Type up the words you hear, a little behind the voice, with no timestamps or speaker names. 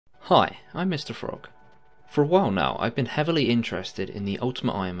Hi, I'm Mr. Frog. For a while now, I've been heavily interested in the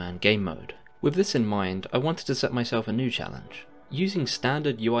Ultimate Iron Man game mode. With this in mind, I wanted to set myself a new challenge. Using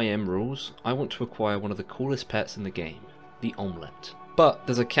standard UIM rules, I want to acquire one of the coolest pets in the game, the Amulet. But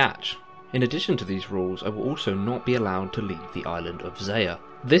there's a catch. In addition to these rules, I will also not be allowed to leave the island of Zeah.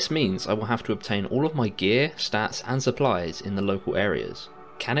 This means I will have to obtain all of my gear, stats and supplies in the local areas.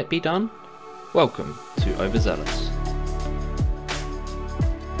 Can it be done? Welcome to Overzealous.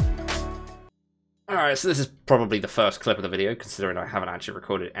 Alright, so this is probably the first clip of the video, considering I haven't actually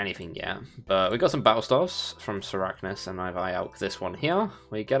recorded anything yet. But we got some battle stars from Sarachnis, and I've out this one here.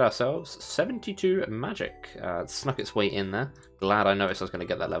 We get ourselves 72 magic. It snuck its way in there. Glad I noticed I was going to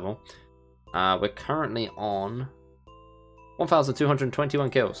get that level. We're currently on 1,221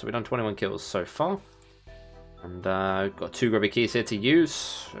 kills, so we've done 21 kills so far. And we've got 2 grubby keys here to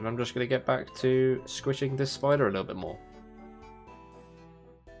use, and I'm just going to get back to squishing this spider a little bit more.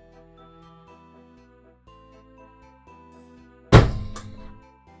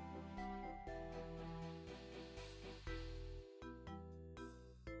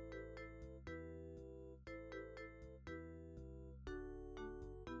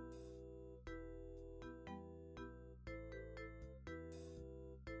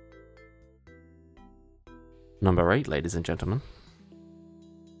 Number 8, ladies and gentlemen.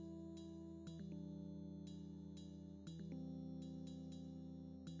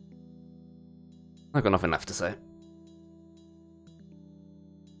 I've got nothing left to say.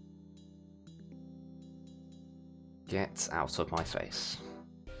 Get out of my face.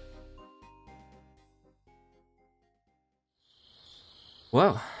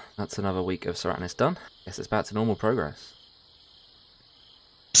 Well, that's another week of Sarachnis done. Guess it's back to normal progress.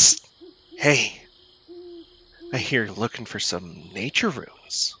 Psst. Hey. I hear you're looking for some nature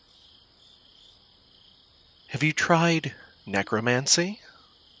runes. Have you tried necromancy?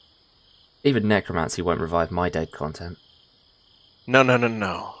 Even necromancy won't revive my dead content.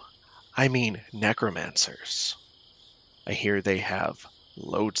 No. I mean necromancers. I hear they have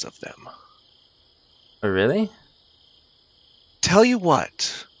loads of them. Oh, really? Tell you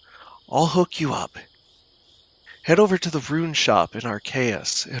what, I'll hook you up. Head over to the rune shop in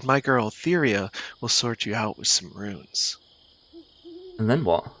Arceus, and my girl Theria will sort you out with some runes. And then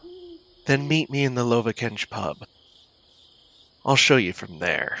what? Then meet me in the Lovakenj pub. I'll show you from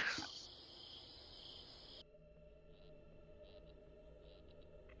there.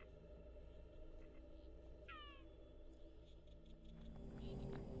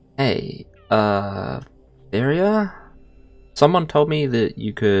 Hey, Theria? Someone told me that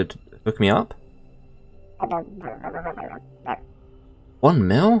you could hook me up? 1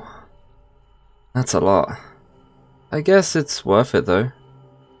 mil? That's a lot. I guess it's worth it though.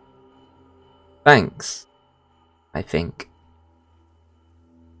 Thanks. I think.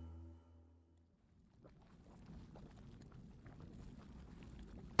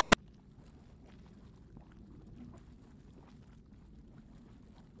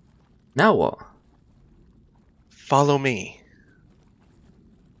 Now what? Follow me.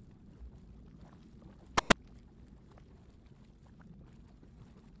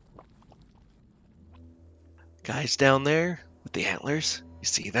 Guys down there with the antlers, you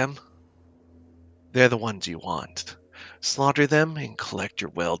see them? They're the ones you want. Slaughter them and collect your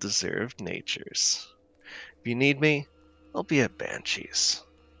well-deserved natures. If you need me, I'll be at Banshees.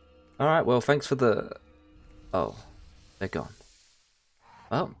 Alright, well, thanks for the... Oh, they're gone.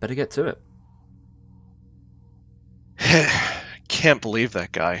 Well, better get to it. Can't believe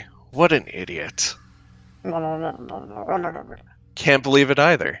that guy. What an idiot. Can't believe it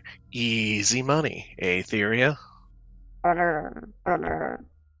either. Easy money, eh, Theria?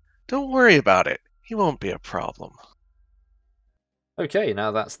 Don't worry about it. He won't be a problem. Okay,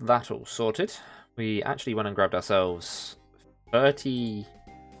 now that's that all sorted. We actually went and grabbed ourselves 10,000.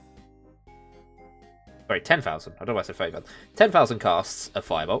 I don't know why I said 30,000. 10,000 casts of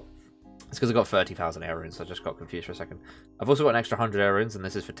Firebolt. It's because I got 30,000 air runes, so I just got confused for a second. I've also got an extra 100 air runes, and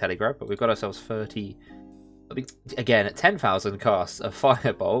this is for Telegrab, but we've got ourselves 30... Again, 10,000 casts of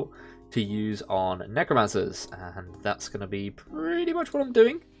Firebolt to use on Necromancers, and that's going to be pretty much what I'm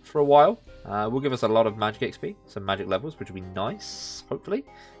doing for a while. Will give us a lot of magic XP, some magic levels, which will be nice, hopefully.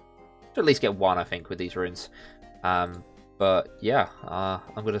 To at least get 1, I think, with these runes. But yeah,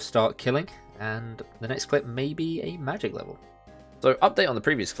 I'm going to start killing, and the next clip may be a magic level. So, update on the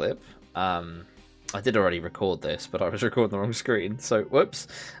previous clip. I did already record this, but I was recording the wrong screen, so whoops.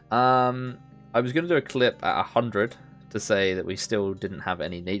 I was going to do a clip at 100 to say that we still didn't have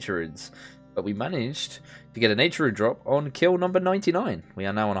any nature runes, but we managed to get a nature rune drop on kill number 99. We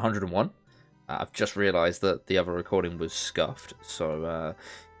are now on 101. I've just realised that the other recording was scuffed, so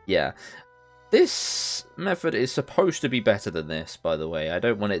Yeah. This method is supposed to be better than this, by the way. I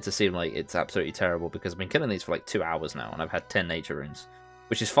don't want it to seem like it's absolutely terrible, because I've been killing these for like 2 hours now, and I've had 10 nature runes,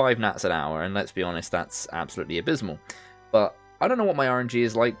 which is 5 nats an hour, and let's be honest, that's absolutely abysmal. But I don't know what my RNG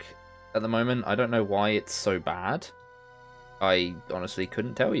is like at the moment. I don't know why it's so bad. I honestly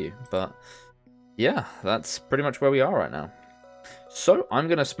couldn't tell you, but yeah, that's pretty much where we are right now. So I'm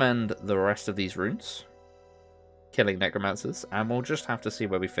going to spend the rest of these runes killing necromancers, and we'll just have to see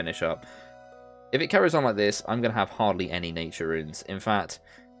where we finish up. If it carries on like this, I'm going to have hardly any nature runes. In fact,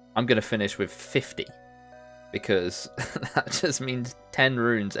 I'm going to finish with 50, because that just means 10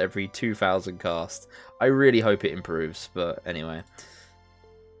 runes every 2,000 casts. I really hope it improves, but anyway.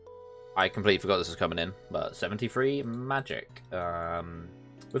 I completely forgot this was coming in, but 73 magic.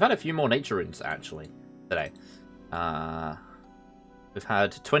 We've had a few more nature runes, actually, today. We've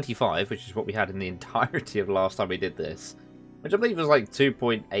had 25, which is what we had in the entirety of last time we did this, which I believe was like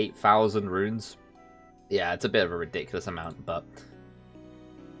 2.8 thousand runes. Yeah, it's a bit of a ridiculous amount, but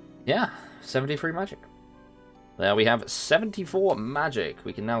yeah, 73 magic. There we have 74 magic.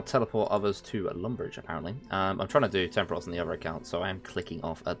 We can now teleport others to Lumbridge, apparently. I'm trying to do Temporals on the other account, so I am clicking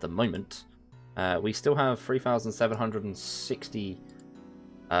off at the moment. We still have 3,760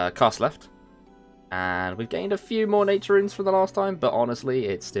 casts left. And we've gained a few more nature runes from the last time, but honestly,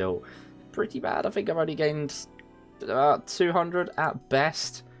 it's still pretty bad. I think I've only gained about 200 at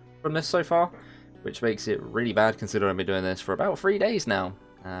best from this so far, which makes it really bad considering I've been doing this for about 3 days now.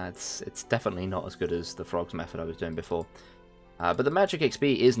 It's definitely not as good as the frogs method I was doing before. But the magic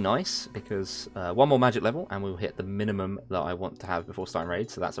XP is nice, because one more magic level and we'll hit the minimum that I want to have before starting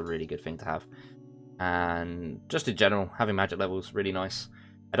raid, so that's a really good thing to have. And just in general, having magic levels really nice.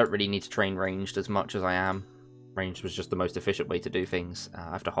 I don't really need to train ranged as much as I am. Ranged was just the most efficient way to do things.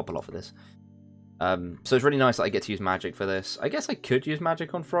 I have to hop a lot for this. So it's really nice that I get to use magic for this. I guess I could use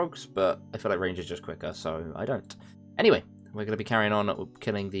magic on frogs, but I feel like range is just quicker, so I don't. Anyway, we're going to be carrying on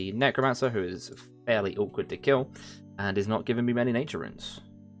killing the necromancer, who is fairly awkward to kill, and is not giving me many nature runes.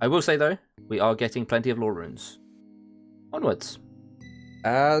 I will say, though, we are getting plenty of lore runes. Onwards.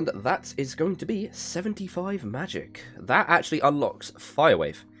 And that is going to be 75 magic. That actually unlocks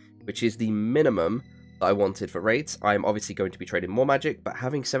Firewave, which is the minimum that I wanted for raids. I'm obviously going to be trading more magic, but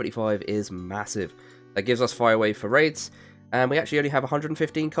having 75 is massive. That gives us Firewave for raids, and we actually only have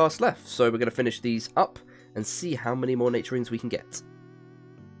 115 casts left, so we're going to finish these up and see how many more nature runes we can get.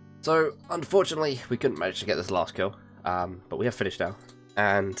 So, unfortunately, we couldn't manage to get this last kill, but we have finished now.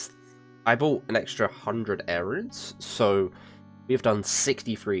 And I bought an extra 100 air runes, so we have done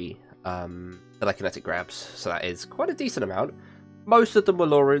 63 telekinetic grabs, so that is quite a decent amount. Most of them were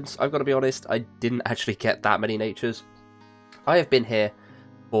lore runes, I've got to be honest. I didn't actually get that many natures. I have been here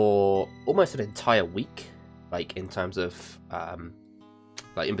for almost an entire week, like in terms of,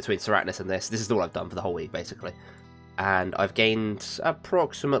 like in between Sarachnis and this is all I've done for the whole week, basically. And I've gained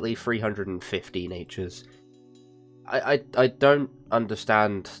approximately 350 natures. I don't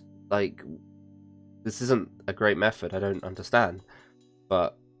understand, like, this isn't a great method, I don't understand.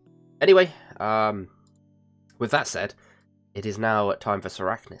 But anyway, with that said, it is now time for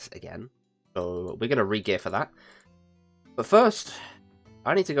Sarachnis again. So we're going to re-gear for that. But first,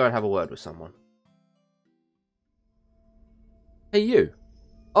 I need to go and have a word with someone. Hey you.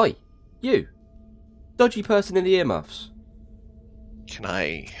 Oi, you. Dodgy person in the earmuffs. Can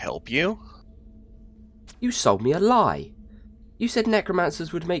I help you? You sold me a lie. You said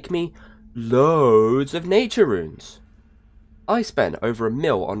necromancers would make me loads of nature runes. I spent over $1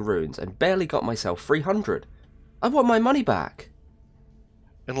 million on runes and barely got myself 300. I want my money back.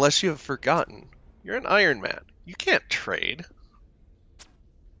 Unless you have forgotten, you're an Iron Man. You can't trade.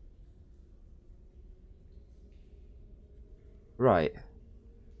 Right.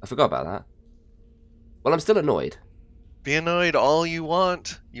 I forgot about that. Well, I'm still annoyed. Be annoyed all you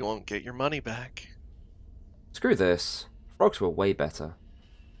want. You won't get your money back. Screw this. Frogs were way better.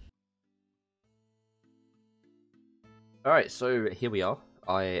 Alright, so here we are.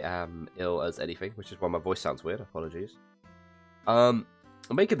 I am ill as anything, which is why my voice sounds weird. Apologies. I'm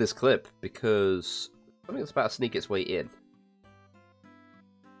making this clip because something that's about to sneak its way in.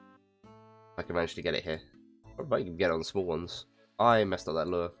 I can manage to get it here. I might even get it on the small ones. I messed up that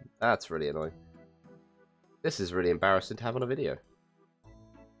lure. That's really annoying. This is really embarrassing to have on a video.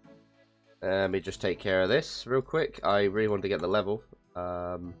 Let me just take care of this real quick. I really wanted to get the level.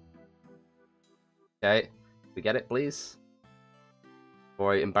 Okay, we get it, please?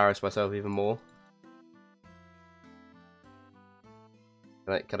 Before I embarrass myself even more.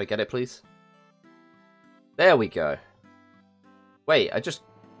 Can I get it, please? There we go. Wait, I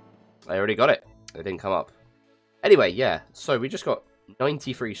already got it. It didn't come up. Anyway, yeah, so we just got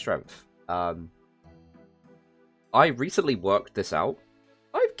 93 strength. I recently worked this out.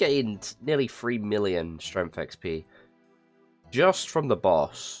 I've gained nearly 3 million strength XP just from the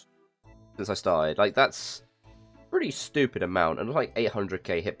boss since I started. Like, that's a pretty stupid amount, and like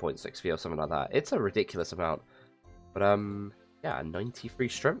 800k hit points XP or something like that. It's a ridiculous amount. But yeah, 93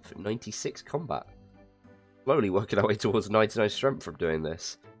 strength, 96 combat. Slowly working our way towards 99 strength from doing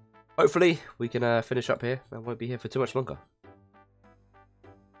this. Hopefully we can finish up here. I won't be here for too much longer.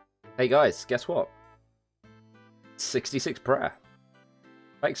 Hey guys, guess what? 66 prayer.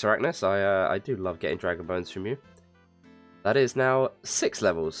 Thanks, Sarachnis. I do love getting dragon bones from you. That is now 6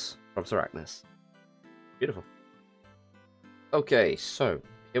 levels from Sarachnis. Beautiful. Okay, so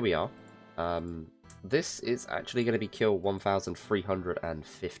here we are. This is actually going to be kill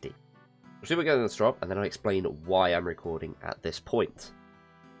 1350. So we're going to drop, and then I'll explain why I'm recording at this point.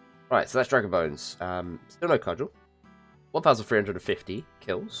 Right, so that's dragon bones. Still no cudgel. 1350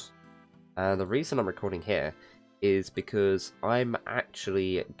 kills. And the reason I'm recording here is because I'm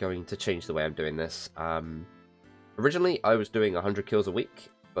actually going to change the way I'm doing this. Originally, I was doing 100 kills a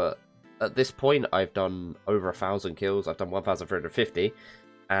week, but at this point, I've done over 1,000 kills. I've done 1,350,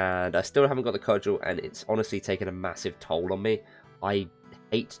 and I still haven't got the cudgel, and it's honestly taken a massive toll on me. I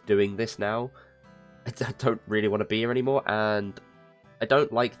hate doing this now. I don't really want to be here anymore, and I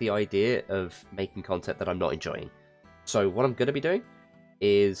don't like the idea of making content that I'm not enjoying. So what I'm going to be doing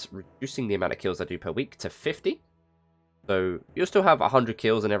is reducing the amount of kills I do per week to 50. So you'll still have 100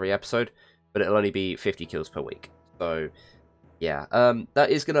 kills in every episode, but it'll only be 50 kills per week. So yeah, that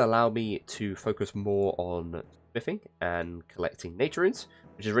is going to allow me to focus more on smithing and collecting nature runes,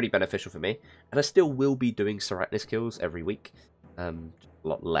 which is really beneficial for me. And I still will be doing Sarachnis kills every week. A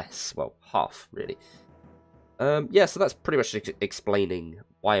lot less, well, half really. Yeah, so that's pretty much explaining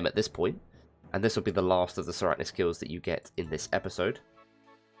why I'm at this point, and this will be the last of the Sarachnis kills that you get in this episode.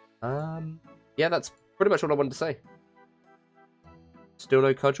 Yeah, that's pretty much all I wanted to say. Still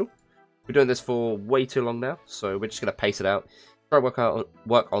no cudgel. We're doing this for way too long now, so we're just going to pace it out. Try to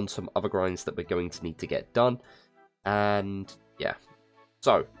work on some other grinds that we're going to need to get done. And yeah.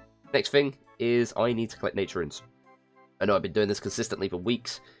 So, next thing is I need to collect nature runes. I know I've been doing this consistently for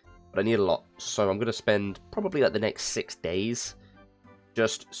weeks, but I need a lot. So I'm going to spend probably like the next 6 days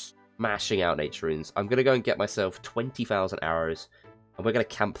just smashing out nature runes. I'm going to go and get myself 20,000 arrows, and we're going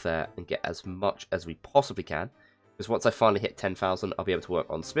to camp there and get as much as we possibly can. Because once I finally hit 10,000, I'll be able to work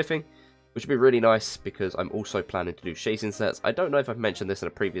on smithing, which would be really nice because I'm also planning to do chasing sets. I don't know if I've mentioned this in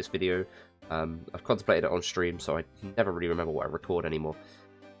a previous video. I've contemplated it on stream, so I never really remember what I record anymore.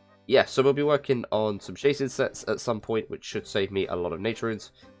 Yeah, so we'll be working on some chasing sets at some point, which should save me a lot of nature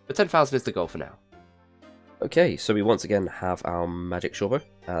runes. But 10,000 is the goal for now. Okay, so we once again have our magic shortbow,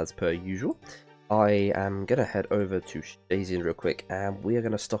 as per usual. I am going to head over to Shazian real quick, and we are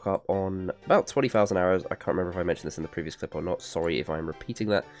going to stock up on about 20,000 arrows. I can't remember if I mentioned this in the previous clip or not. Sorry if I'm repeating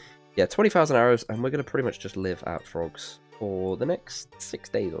that. Yeah, 20,000 arrows, and we're going to pretty much just live at Frogs for the next 6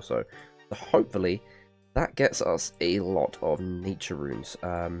 days or so. So hopefully that gets us a lot of nature runes.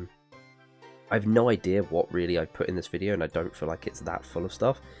 I have no idea what really I put in this video, and I don't feel like it's that full of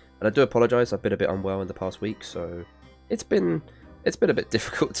stuff. And I do apologise, I've been a bit unwell in the past week, so it's been a bit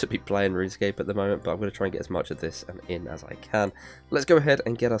difficult to be playing RuneScape at the moment, but I'm going to try and get as much of this and in as I can. Let's go ahead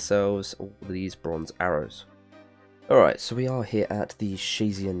and get ourselves all these bronze arrows. Alright, so we are here at the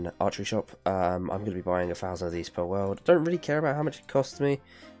Shazian archery shop. I'm going to be buying 1,000 of these per world. I don't really care about how much it costs me.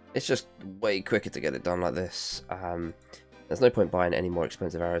 It's just way quicker to get it done like this. There's no point buying any more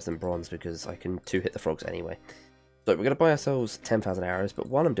expensive arrows than bronze because I can two-hit the frogs anyway. So we're going to buy ourselves 10,000 arrows, but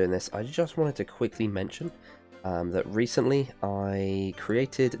while I'm doing this, I just wanted to quickly mention that recently I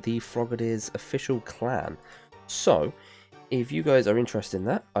created the Frogadiers official clan. So, if you guys are interested in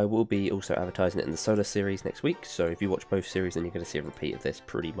that, I will be also advertising it in the Solar series next week. So if you watch both series, then you're going to see a repeat of this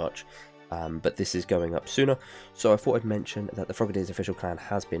pretty much. But this is going up sooner. So I thought I'd mention that the Frogadiers official clan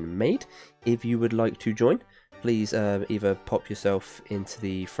has been made. If you would like to join, please either pop yourself into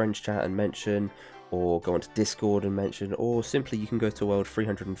the friends chat and mention, or go onto Discord and mention, or simply you can go to World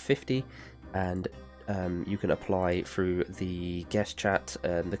 350 and you can apply through the guest chat.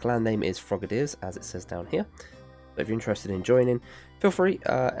 The clan name is Frogadiers, as it says down here. So if you're interested in joining, feel free.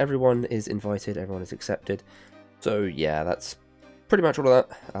 Everyone is invited, everyone is accepted. So yeah, that's pretty much all of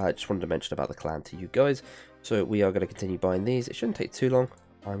that. I just wanted to mention about the clan to you guys. So we are going to continue buying these. It shouldn't take too long.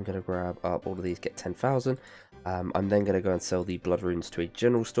 I'm going to grab up all of these, get 10,000. I'm then going to go and sell the blood runes to a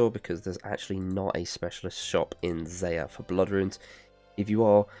general store because there's actually not a specialist shop in Zeah for blood runes. If you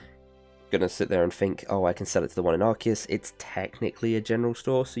are going to sit there and think, oh, I can sell it to the one in Arceus, it's technically a general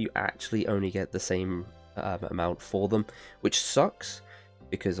store, so you actually only get the same amount for them, which sucks,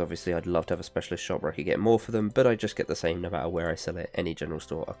 because obviously I'd love to have a specialist shop where I could get more for them, but I just get the same no matter where I sell it, any general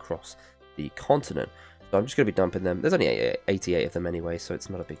store across the continent. So I'm just going to be dumping them. There's only 88 of them anyway, so it's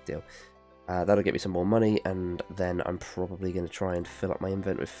not a big deal. That'll get me some more money, and then I'm probably going to try and fill up my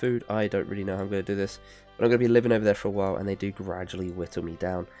invent with food. I don't really know how I'm going to do this, but I'm going to be living over there for a while, and they do gradually whittle me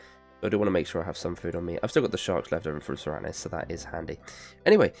down. So I do want to make sure I have some food on me. I've still got the sharks left over from Sarachnis, so that is handy.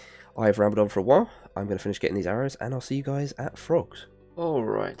 Anyway, I've rambled on for a while. I'm going to finish getting these arrows, and I'll see you guys at Frogs.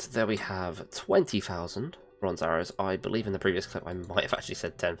 Alright, there we have 20,000 bronze arrows. I believe in the previous clip I might have actually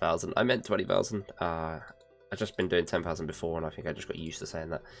said 10,000. I meant 20,000. I've just been doing 10,000 before, and I think I just got used to saying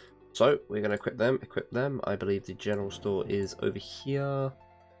that. So, we're going to equip them. I believe the general store is over here.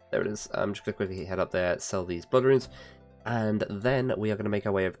 There it is. I'm just going to quickly head up there, sell these blood runes, and then we are going to make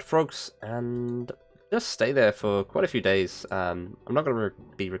our way over to Frogs, and just stay there for quite a few days. I'm not going to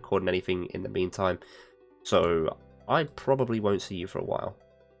be recording anything in the meantime, so I probably won't see you for a while.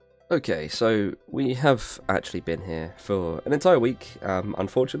 Okay, so we have actually been here for an entire week.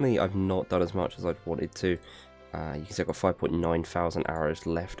 Unfortunately, I've not done as much as I've wanted to. You can see I've got 5.9 thousand arrows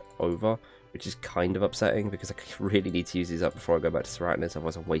left over, which is kind of upsetting because I really need to use these up before I go back to Sarachnis,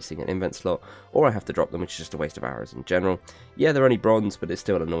 otherwise I'm wasting an invent slot, or I have to drop them, which is just a waste of arrows in general. Yeah, they're only bronze, but it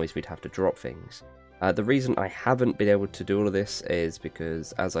still annoys me to have to drop things. The reason I haven't been able to do all of this is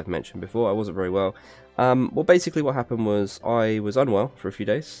because, as I've mentioned before, I wasn't very well. Well, basically what happened was I was unwell for a few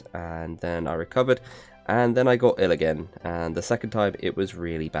days, and then I recovered, and then I got ill again, and the second time it was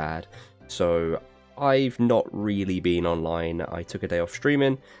really bad. So I've not really been online. I took a day off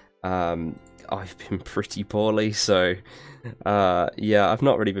streaming. I've been pretty poorly, so yeah, I've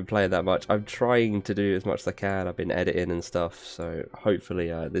not really been playing that much. I'm trying to do as much as I can. I've been editing and stuff, so hopefully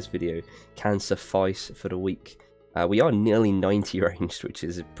this video can suffice for the week. We are nearly 90 ranged, which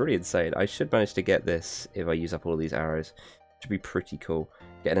is pretty insane. I should manage to get this if I use up all these arrows. Should be pretty cool.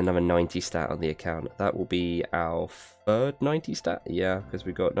 Getting another 90 stat on the account. That will be our third 90 stat. Yeah, because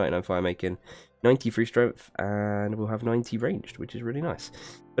we've got 99 fire making, 90 free strength, and we'll have 90 ranged, which is really nice.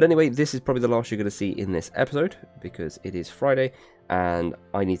 But anyway, this is probably the last you're going to see in this episode, because it is Friday, and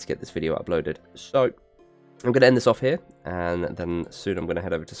I need to get this video uploaded. So I'm going to end this off here, and then soon I'm going to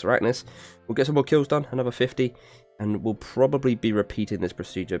head over to Sarachnis. We'll get some more kills done, another 50, and we'll probably be repeating this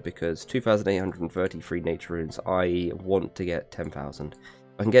procedure because 2,833 nature runes, I want to get 10,000.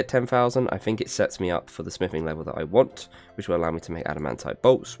 If I can get 10,000, I think it sets me up for the smithing level that I want, which will allow me to make adamantite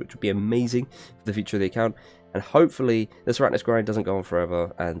bolts, which would be amazing for the future of the account. And hopefully the Sarachnis grind doesn't go on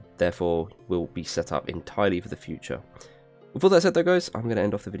forever, and therefore will be set up entirely for the future. With all that said though, guys, I'm going to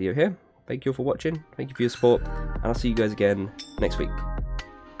end off the video here. Thank you all for watching, thank you for your support, and I'll see you guys again next week.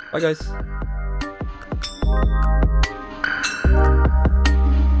 Bye guys!